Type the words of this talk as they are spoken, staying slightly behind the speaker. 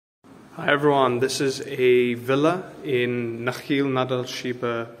Hi everyone, this is a villa in Nakheel,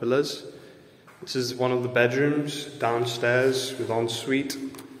 Sheba villas. This is one of the bedrooms downstairs with ensuite.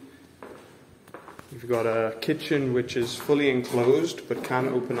 You've got a kitchen which is fully enclosed but can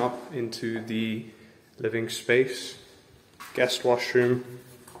open up into the living space. Guest washroom,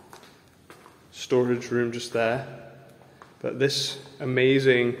 storage room just there. But this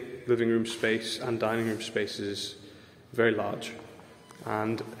amazing living room space and dining room space is very large.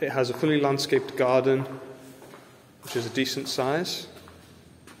 And it has a fully landscaped garden, which is a decent size.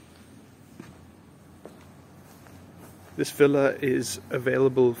 This villa is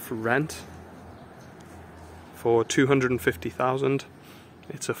available for rent for $250,000.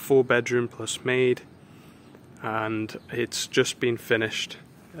 It's a 4-bedroom plus maid, and it's just been finished.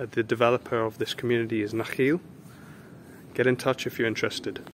 The developer of this community is Nakheel. Get in touch if you're interested.